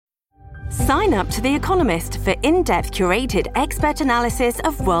Sign up to The Economist for in-depth curated expert analysis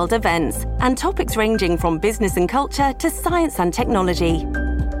of world events and topics ranging from business and culture to science and technology.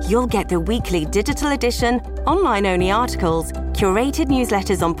 You'll get the weekly digital edition, online-only articles, curated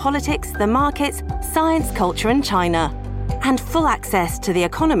newsletters on politics, the markets, science, culture, and China, and full access to The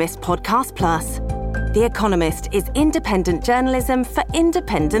Economist Podcast Plus. The Economist is independent journalism for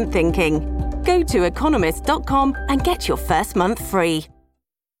independent thinking. Go to economist.com and get your first month free.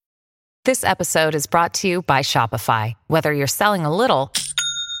 This episode is brought to you by Shopify. Whether you're selling a little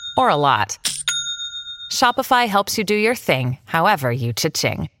or a lot, Shopify helps you do your thing, however you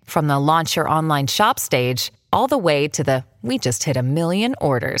cha-ching. From the launch your online shop stage, all the way to the we just hit 1 million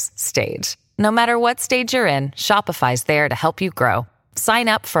orders stage. No matter what stage you're in, Shopify's there to help you grow. Sign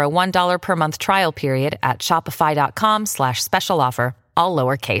up for a $1 per month trial period at shopify.com/special offer, all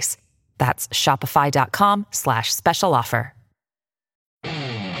lowercase. That's shopify.com/special offer.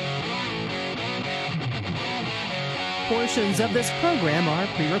 Portions of this program are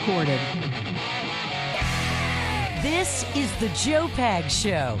pre-recorded. This is the Joe Pags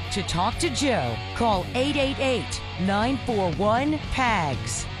Show. To talk to Joe, call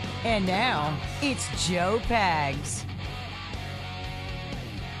 888-941-PAGS. And now, it's Joe Pags.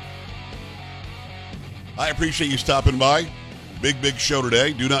 I appreciate you stopping by. Big show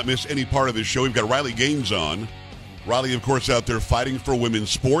today. Do not miss any part of this show. We've got Riley Gaines on. Riley, of course, out there fighting for women's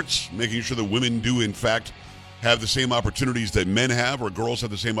sports, making sure that women do, in fact, have the same opportunities that men have, or girls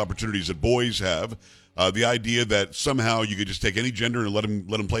have the same opportunities that boys have. The idea that somehow you could just take any gender and let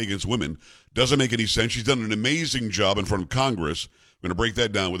them play against women doesn't make any sense. She's done an amazing job in front of Congress. I'm going to break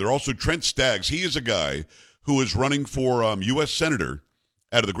that down with her. Also, Trent Staggs. He is a guy who is running for U.S. Senator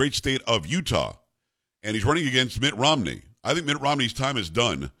out of the great state of Utah, and he's running against Mitt Romney. I think Mitt Romney's time is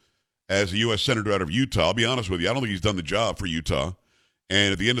done as a U.S. Senator out of Utah. I'll be honest with you. I don't think he's done the job for Utah.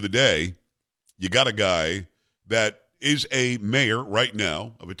 And at the end of the day, you got a guy that is a mayor right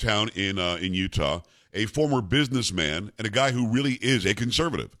now of a town in Utah, a former businessman, and a guy who really is a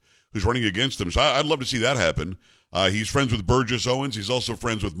conservative who's running against him. So I'd love to see that happen. He's friends with Burgess Owens. He's also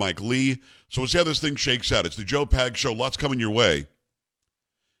friends with Mike Lee. So we'll see how this thing shakes out. It's the Joe Pags Show. Lots coming your way,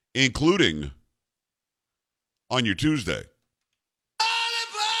 including on your Tuesday.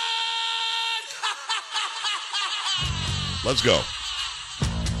 Let's go.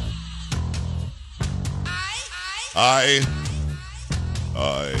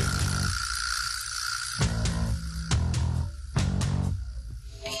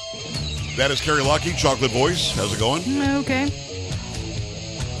 That is Carrie Lockie, Chocolate Voice. How's it going? Okay.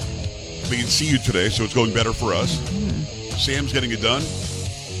 We can see you today, so it's going better for us. Sam's getting it done.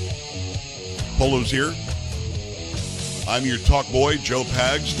 Polo's here. I'm your talk boy, Joe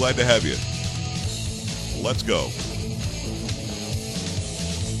Pags. Glad to have you. Let's go.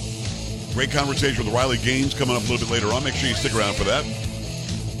 Great conversation with Riley Gaines coming up a little bit later on. Make sure you stick around for that.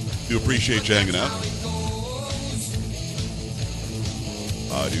 Do appreciate you hanging out.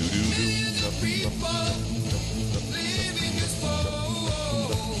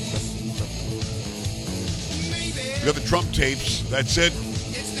 We got the Trump tapes. That's it.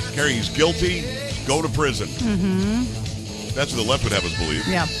 Carrie's guilty. Go to prison. Mm-hmm. That's what the left would have us believe.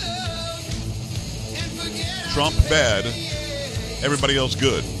 Yeah. Trump bad. Everybody else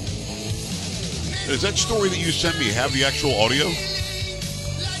good. Does that story that you sent me have the actual audio?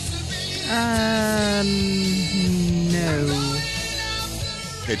 No.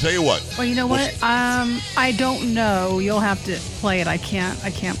 Okay, tell you what. Well, you know what? I don't know. You'll have to play it. I can't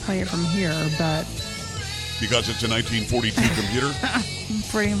play it from here, but Because it's a 1942 computer?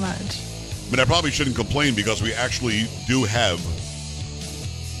 pretty much. I mean, I probably shouldn't complain because we actually do have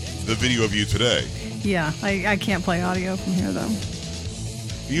the video of you today. Yeah, I can't play audio from here, though.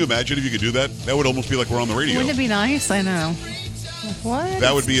 Can you imagine if you could do that? That would almost be like we're on the radio. Wouldn't it be nice? I know. What?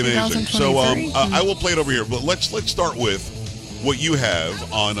 That would be amazing. So I will play it over here, but let's start with what you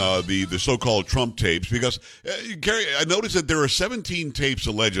have on the so-called Trump tapes, because, Gary, I noticed that there are 17 tapes,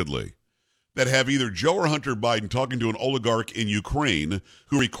 allegedly, that have either Joe or Hunter Biden talking to an oligarch in Ukraine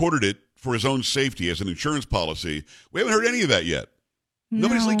who recorded it for his own safety as an insurance policy. We haven't heard any of that yet. No.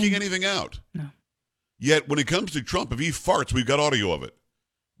 Nobody's leaking anything out. No. Yet, when it comes to Trump, if he farts, we've got audio of it,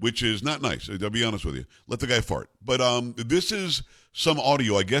 which is not nice. I'll be honest with you. Let the guy fart. But this is some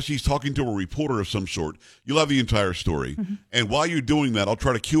audio. I guess he's talking to a reporter of some sort. You'll have the entire story. Mm-hmm. And while you're doing that, I'll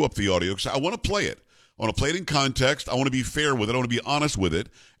try to cue up the audio because I want to play it. I want to play it in context. I want to be fair with it. I want to be honest with it.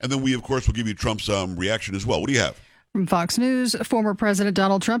 And then we, of course, will give you Trump's reaction as well. What do you have? From Fox News, former President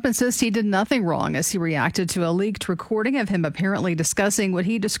Donald Trump insists he did nothing wrong as he reacted to a leaked recording of him apparently discussing what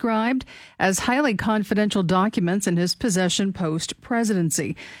he described as highly confidential documents in his possession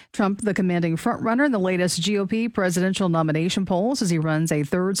post-presidency. Trump, the commanding frontrunner in the latest GOP presidential nomination polls as he runs a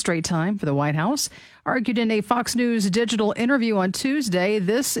third straight time for the White House, argued in a Fox News digital interview on Tuesday,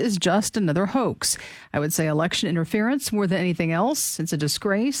 this is just another hoax. I would say election interference more than anything else. It's a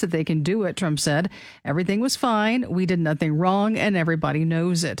disgrace that they can do it, Trump said. Everything was fine. We did nothing wrong, and everybody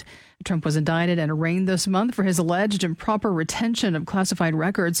knows it. Trump was indicted and arraigned this month for his alleged improper retention of classified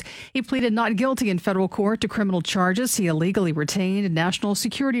records. He pleaded not guilty in federal court to criminal charges. He illegally retained national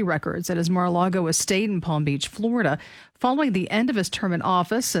security records at his Mar-a-Lago estate in Palm Beach, Florida, following the end of his term in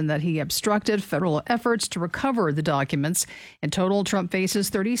office, and that he obstructed federal efforts to recover the documents. In total, Trump faces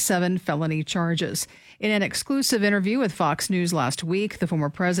 37 felony charges. In an exclusive interview with Fox News last week, the former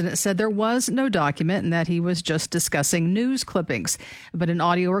president said there was no document and that he was just discussing news clippings. But an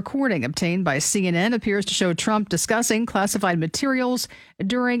audio recording obtained by CNN appears to show Trump discussing classified materials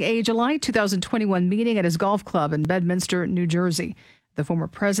during a July 2021 meeting at his golf club in Bedminster, New Jersey. The former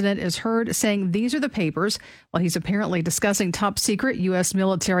president is heard saying these are the papers while he's apparently discussing top secret U.S.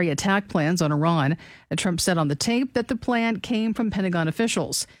 military attack plans on Iran. Trump said on the tape that the plan came from Pentagon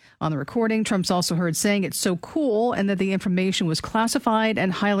officials. On the recording, Trump's also heard saying it's so cool and that the information was classified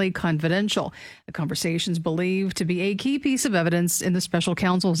and highly confidential. The conversation's believed to be a key piece of evidence in the special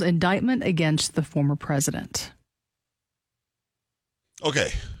counsel's indictment against the former president.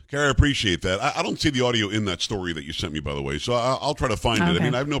 Okay. Carrie, I appreciate that. I don't see the audio in that story that you sent me, by the way, so I'll try to find it. I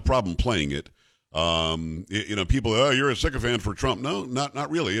mean, I have no problem playing it. People, oh, you're a sycophant for Trump. No,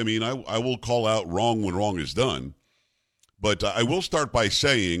 not really. I mean, I will call out wrong when wrong is done. But I will start by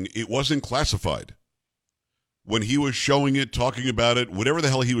saying it wasn't classified. When he was showing it, talking about it, whatever the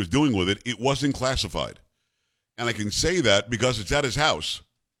hell he was doing with it, it wasn't classified. And I can say that because it's at his house.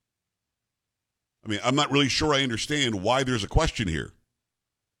 I mean, I'm not really sure I understand why there's a question here.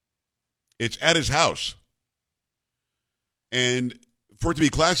 It's at his house. And for it to be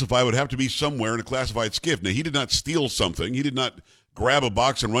classified, it would have to be somewhere in a classified SCIF. Now, he did not steal something. He did not grab a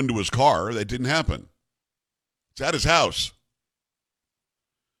box and run to his car. That didn't happen. It's at his house.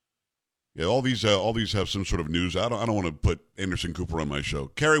 Yeah, all these have some sort of news. I don't want to put Anderson Cooper on my show.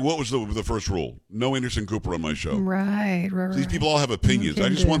 Carrie, what was the first rule? No Anderson Cooper on my show. Right. These people all have opinions. I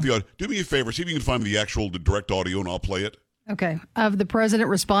just want do me a favor. See if you can find me the direct audio, and I'll play it. Okay. Of the president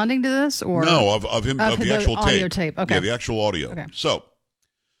responding to this, or no, of him, of the actual audio tape. Okay. Yeah, the actual audio. Okay. So,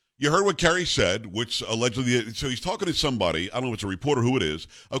 you heard what Kerry said, which allegedly, so he's talking to somebody, I don't know if it's a reporter, who it is.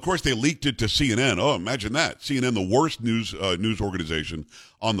 Of course, they leaked it to CNN. Oh, imagine that. CNN, the worst news organization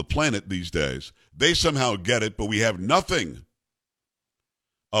on the planet these days. They somehow get it, but we have nothing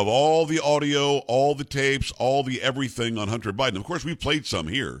of all the audio, all the tapes, all the everything on Hunter Biden. Of course, we played some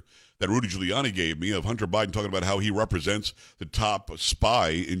here that Rudy Giuliani gave me of Hunter Biden talking about how he represents the top spy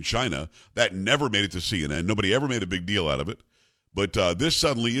in China. That never made it to CNN. Nobody ever made a big deal out of it. But this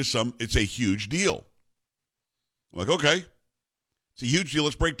suddenly it's a huge deal. I'm like, okay, it's a huge deal.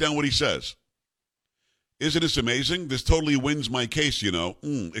 Let's break down what he says. Isn't this amazing? This totally wins my case,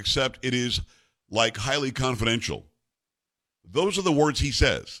 except it is like highly confidential. Those are the words he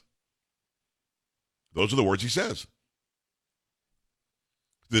says. Those are the words he says.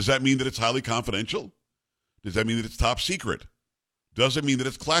 Does that mean that it's highly confidential? Does that mean that it's top secret? Does it mean that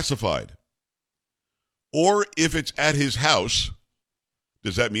it's classified? Or if it's at his house,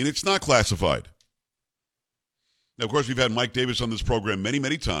 does that mean it's not classified? Now, of course, we've had Mike Davis on this program many,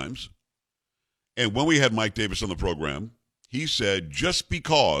 many times. And when we had Mike Davis on the program, he said just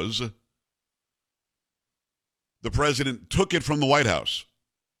because the president took it from the White House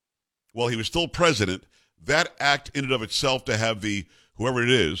while he was still president, that act in and of itself to have whoever it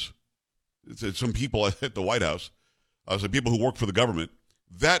is, it's some people at the White House, some people who work for the government,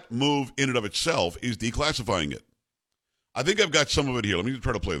 that move in and of itself is declassifying it. I think I've got some of it here. Let me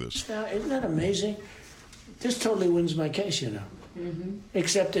try to play this. Isn't that amazing? This totally wins my case, Mm-hmm.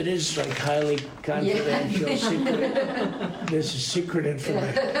 Except it is like highly confidential, secret. This is secret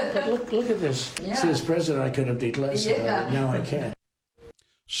information. But look at this. Yeah. See, as president, I could have declassified it. Now I can't.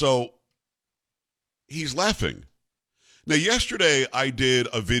 So he's laughing. Now, yesterday I did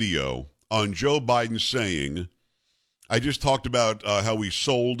a video on Joe Biden saying, I just talked about how we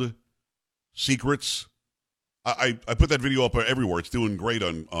sold secrets. I put that video up everywhere. It's doing great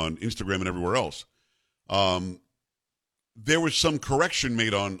on Instagram and everywhere else. There was some correction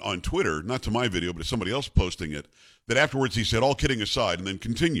made on Twitter, not to my video, but to somebody else posting it, that afterwards he said, all kidding aside, and then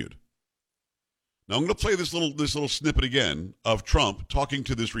continued. Now I'm going to play this little snippet again of Trump talking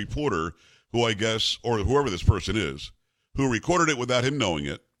to this reporter who I guess, or whoever this person is, who recorded it without him knowing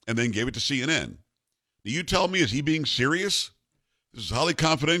it and then gave it to CNN. You tell me, is he being serious? This is highly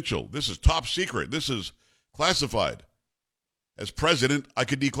confidential. This is top secret. This is classified. As president, I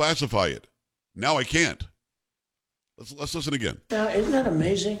could declassify it. Now I can't. Let's listen again. Now, isn't that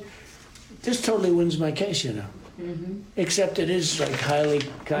amazing? This totally wins my case, you know. Except it is like highly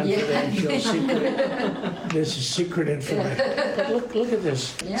confidential, secret. This is secret information. But look at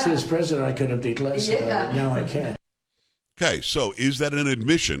this. Yeah. See, as president, I could have declassified it. Now I can't. Okay, so is that an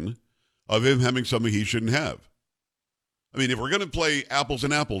admission of him having something he shouldn't have? I mean, if we're going to play apples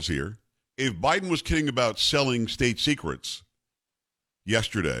and apples here, if Biden was kidding about selling state secrets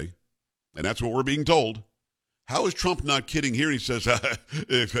yesterday, and that's what we're being told, how is Trump not kidding here? He says,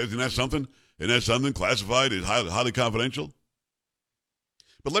 isn't that something? Isn't that something classified as highly confidential?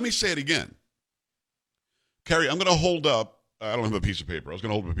 But let me say it again. Carrie, I'm going to hold up, I don't have a piece of paper. I was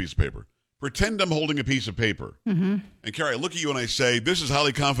going to hold up a piece of paper. Pretend I'm holding a piece of paper. Mm-hmm. And Carrie, I look at you and I say, this is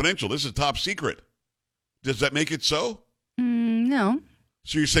highly confidential. This is top secret. Does that make it so? No.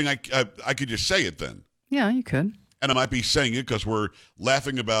 So you're saying I could just say it then? Yeah, you could. And I might be saying it because we're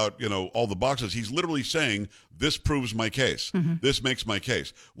laughing about, all the boxes. He's literally saying, this proves my case. Mm-hmm. This makes my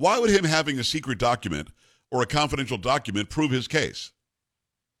case. Why would him having a secret document or a confidential document prove his case?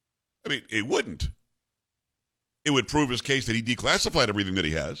 I mean, it wouldn't. It would prove his case that he declassified everything that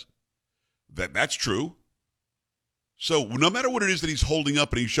he has. That's true. So no matter what it is that he's holding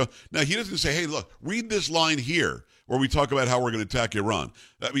up and he's showing, now he doesn't say, hey, look, read this line here where we talk about how we're going to attack Iran.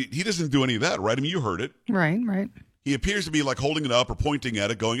 I mean, he doesn't do any of that, right? I mean, you heard it. Right. He appears to be like holding it up or pointing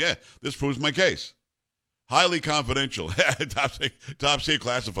at it going, this proves my case. Highly confidential. top secret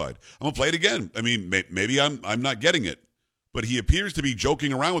classified. I'm going to play it again. I mean, maybe I'm not getting it. But he appears to be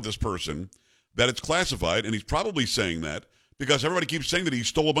joking around with this person that it's classified, and he's probably saying that because everybody keeps saying that he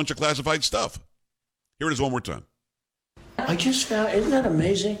stole a bunch of classified stuff. Here it is one more time. I just found, isn't that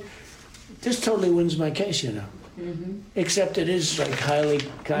amazing? This totally wins my case, you know. Mm-hmm. Except it is like highly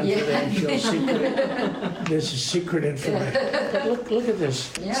confidential, secret. This is secret information. But look at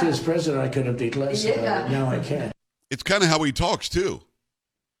this. Yeah. See, as president, I could have declassified it. Now I can't. It's kind of how he talks, too.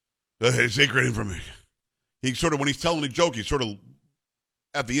 Secret information. He sort of, when he's telling a joke, he sort of,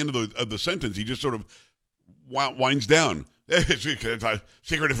 at the end of the sentence, he just sort of winds down.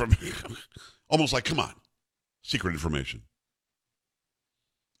 Secret information. Almost like, come on. Secret information.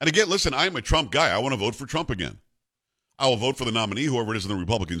 And again, listen, I'm a Trump guy. I want to vote for Trump again. I will vote for the nominee, whoever it is on the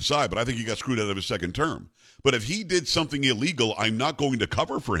Republican side, but I think he got screwed out of his second term. But if he did something illegal, I'm not going to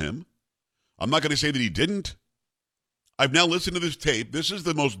cover for him. I'm not going to say that he didn't. I've now listened to this tape. This is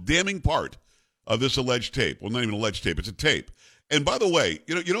the most damning part of this alleged tape. Well, not even alleged tape. It's a tape. And by the way,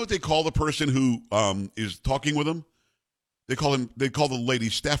 you know what they call the person who is talking with him? They call the lady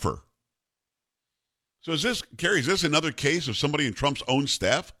staffer. So Carrie, is this another case of somebody in Trump's own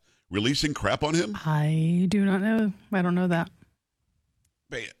staff releasing crap on him? I do not know. I don't know that.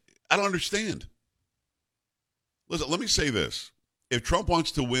 I don't understand. Listen, let me say this. If Trump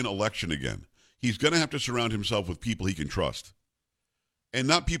wants to win election again, he's going to have to surround himself with people he can trust. And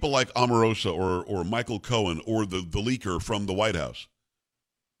not people like Omarosa or Michael Cohen or the leaker from the White House.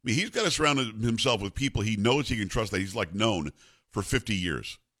 I mean, he's got to surround himself with people he knows he can trust that he's known for 50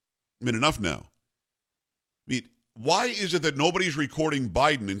 years. I mean, enough now. I mean, why is it that nobody's recording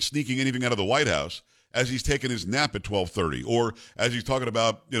Biden and sneaking anything out of the White House as he's taking his nap at 12:30, or as he's talking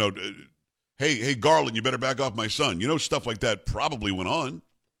about, hey, Garland, you better back off my son. Stuff like that probably went on.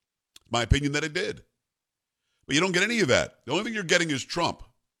 My opinion that it did. But you don't get any of that. The only thing you're getting is Trump.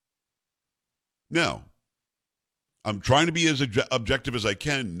 Now, I'm trying to be as objective as I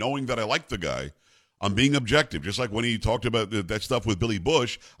can, knowing that I like the guy. I'm being objective. Just like when he talked about that stuff with Billy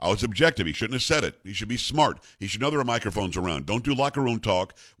Bush, I was objective. He shouldn't have said it. He should be smart. He should know there are microphones around. Don't do locker room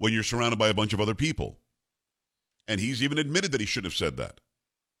talk when you're surrounded by a bunch of other people. And he's even admitted that he shouldn't have said that.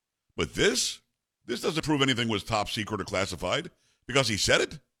 But this doesn't prove anything was top secret or classified because he said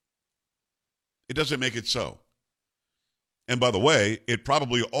it. It doesn't make it so. And by the way, it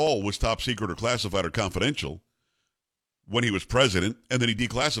probably all was top secret or classified or confidential when he was president, and then he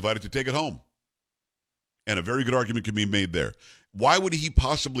declassified it to take it home. And a very good argument can be made there. Why would he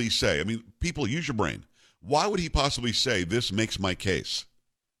possibly say, I mean, people, use your brain. Why would he possibly say, this makes my case?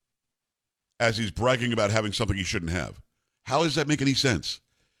 As he's bragging about having something he shouldn't have. How does that make any sense?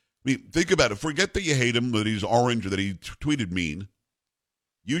 I mean, think about it. Forget that you hate him, that he's orange, or that he tweeted mean.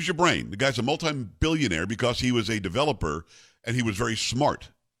 Use your brain. The guy's a multi-billionaire because he was a developer and he was very smart.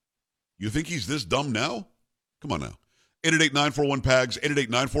 You think he's this dumb now? Come on now. 888-941-PAGS,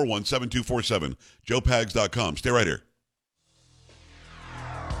 888-941-7247, joepags.com. Stay right here.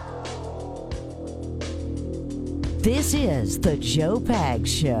 This is the Joe Pags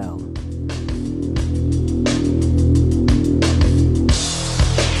Show.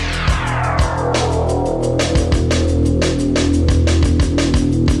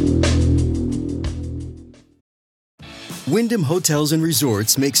 Wyndham Hotels and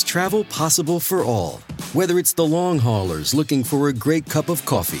Resorts makes travel possible for all. Whether it's the long haulers looking for a great cup of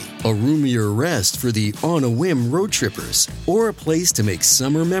coffee, a roomier rest for the on-a-whim road trippers, or a place to make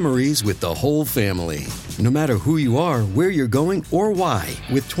summer memories with the whole family. No matter who you are, where you're going, or why,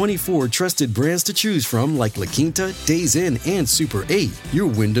 with 24 trusted brands to choose from like La Quinta, Days Inn, and Super 8, your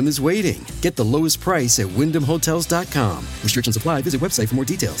Wyndham is waiting. Get the lowest price at WyndhamHotels.com. Restrictions apply. Visit website for more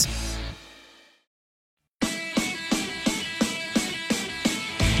details.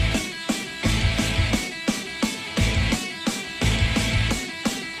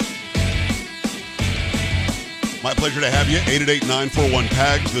 My pleasure to have you.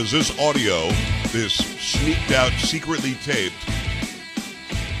 888-941-PAGS. There's this audio, this sneaked out, secretly taped,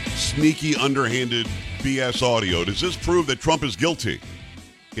 sneaky, underhanded BS audio. Does this prove that Trump is guilty?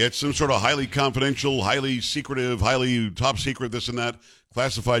 He had some sort of highly confidential, highly secretive, highly top secret, this and that,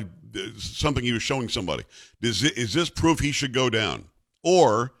 classified, something he was showing somebody. Is this proof he should go down?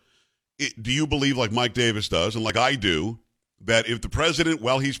 Or do you believe, like Mike Davis does, and like I do, that if the president,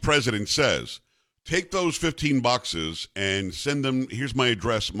 while he's president, says, take those 15 boxes and send them, here's my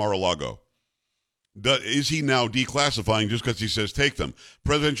address, Mar-a-Lago. Is he now declassifying just because he says take them?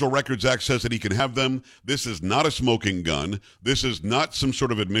 Presidential Records Act says that he can have them. This is not a smoking gun. This is not some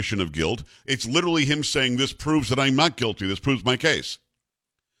sort of admission of guilt. It's literally him saying this proves that I'm not guilty. This proves my case.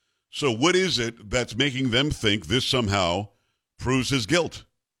 So what is it that's making them think this somehow proves his guilt?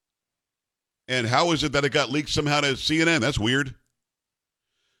 And how is it that it got leaked somehow to CNN? That's weird.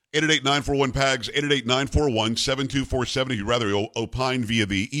 888-941-PAGS, 888-941-7247. If you'd rather opine via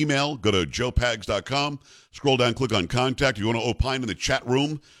the email, go to joepags.com. Scroll down, click on Contact. If you want to opine in the chat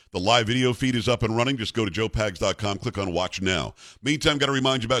room, the live video feed is up and running. Just go to joepags.com, click on Watch Now. Meantime, got to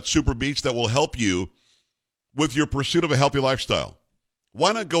remind you about Super Beets that will help you with your pursuit of a healthy lifestyle.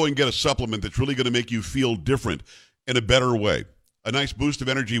 Why not go and get a supplement that's really going to make you feel different in a better way? A nice boost of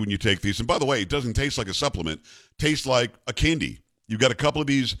energy when you take these. And by the way, it doesn't taste like a supplement. It tastes like a candy. You've got a couple of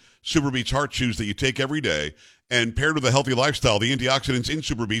these Super Beets Heart Chews that you take every day, and paired with a healthy lifestyle, the antioxidants in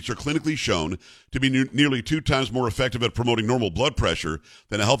Super Beets are clinically shown to be nearly 2 times more effective at promoting normal blood pressure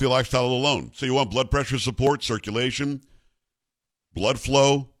than a healthy lifestyle alone. So you want blood pressure support, circulation, blood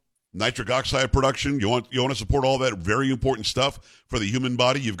flow, nitric oxide production. You want to support all that very important stuff for the human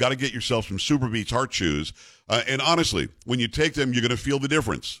body. You've got to get yourself some Super Beets Heart Chews. And honestly, when you take them, you're going to feel the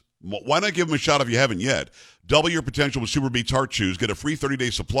difference. Why not give them a shot if you haven't yet? Double your potential with Super Beets Heart Chews. Get a free 30-day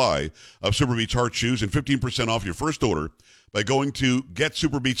supply of Super Beets Heart Chews and 15% off your first order by going to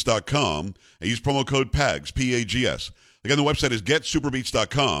getsuperbeets.com and use promo code PAGS, P-A-G-S. Again, the website is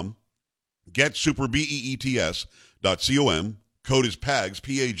getsuperbeets.com, getsuperbeets.com. Code is PAGS,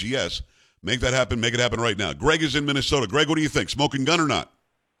 P-A-G-S. Make that happen. Make it happen right now. Greg is in Minnesota. Greg, what do you think? Smoking gun or not?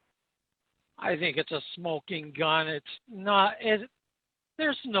 I think it's a smoking gun. It's not.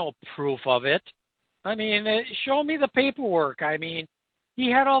 There's no proof of it. I mean, show me the paperwork. I mean,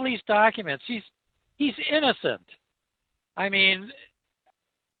 he had all these documents. He's innocent. I mean,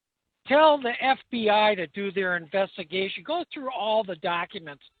 tell the FBI to do their investigation. Go through all the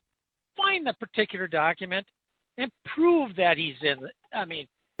documents. Find the particular document and prove that is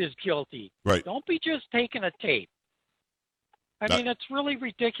guilty. Right. Don't be just taking a tape. I mean, it's really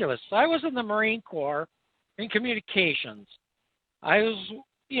ridiculous. I was in the Marine Corps in communications. I was,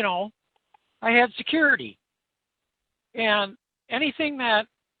 I had security. And anything that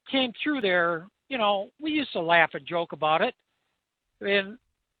came through there, we used to laugh and joke about it. And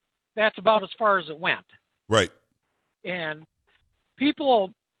that's about as far as it went. Right. And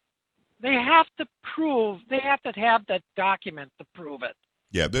people, they have to have that document to prove it.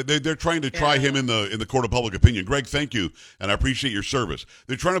 Yeah, they're trying to try him in the court of public opinion. Greg, thank you, and I appreciate your service.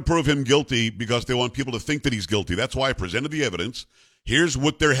 They're trying to prove him guilty because they want people to think that he's guilty. That's why I presented the evidence. Here's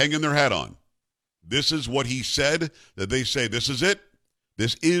what they're hanging their hat on. This is what he said, that they say, this is it.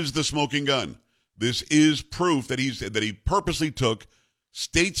 This is the smoking gun. This is proof that he purposely took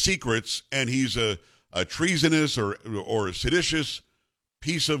state secrets, and he's a treasonous or a seditious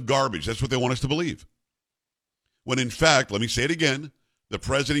piece of garbage. That's what they want us to believe. When in fact, let me say it again, the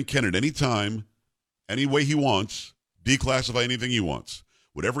president can at any time, any way he wants, declassify anything he wants.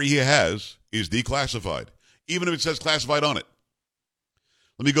 Whatever he has is declassified, even if it says classified on it.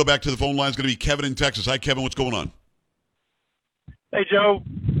 Let me go back to the phone line. It's going to be Kevin in Texas. Hi, Kevin. What's going on? Hey, Joe.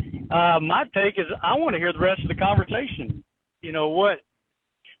 My take is I want to hear the rest of the conversation.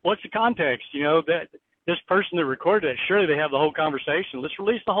 What's the context? That this person that recorded it, surely they have the whole conversation. Let's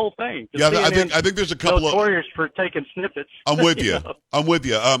release the whole thing. Yeah, I think there's a couple of notorious for taking snippets. I'm with you. know? I'm with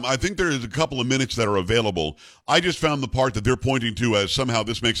you. I think there's a couple of minutes that are available. I just found the part that they're pointing to as somehow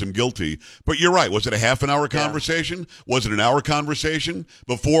this makes him guilty. But you're right. Was it a half an hour conversation? Was it an hour conversation?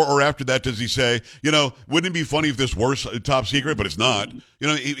 Before or after that, does he say, wouldn't it be funny if this were top secret, but it's not?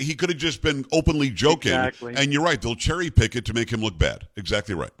 He could have just been openly joking. Exactly. And you're right. They'll cherry pick it to make him look bad.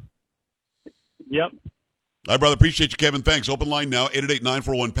 Exactly right. Yep. All right, brother. Appreciate you, Kevin. Thanks. Open line now,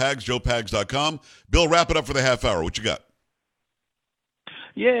 888-941-PAGS, joepags.com. Bill, wrap it up for the half hour. What you got?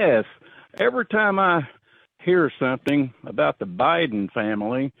 Yes. Every time I hear something about the Biden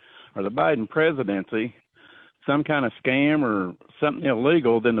family or the Biden presidency, some kind of scam or something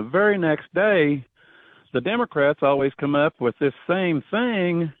illegal, then the very next day, the Democrats always come up with this same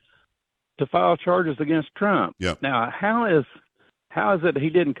thing to file charges against Trump. Yep. Now, how is it he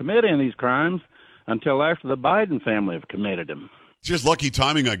didn't commit any of these crimes until after the Biden family have committed them? It's just lucky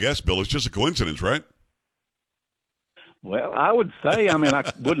timing, I guess, Bill. It's just a coincidence, right? Well, I would say, I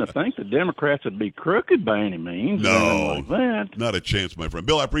wouldn't have think the Democrats would be crooked by any means. No, like that. Not a chance, my friend.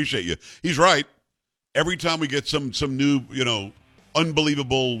 Bill, I appreciate you. He's right. Every time we get some new,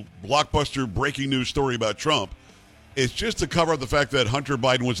 unbelievable blockbuster breaking news story about Trump, it's just to cover up the fact that Hunter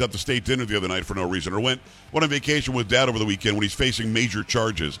Biden was at the state dinner the other night for no reason, or went on vacation with Dad over the weekend when he's facing major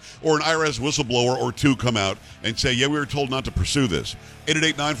charges, or an IRS whistleblower or two come out and say, yeah, we were told not to pursue this.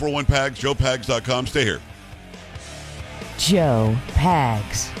 888-941-PAGS, joepags.com. Stay here. Joe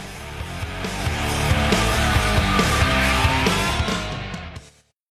Pags.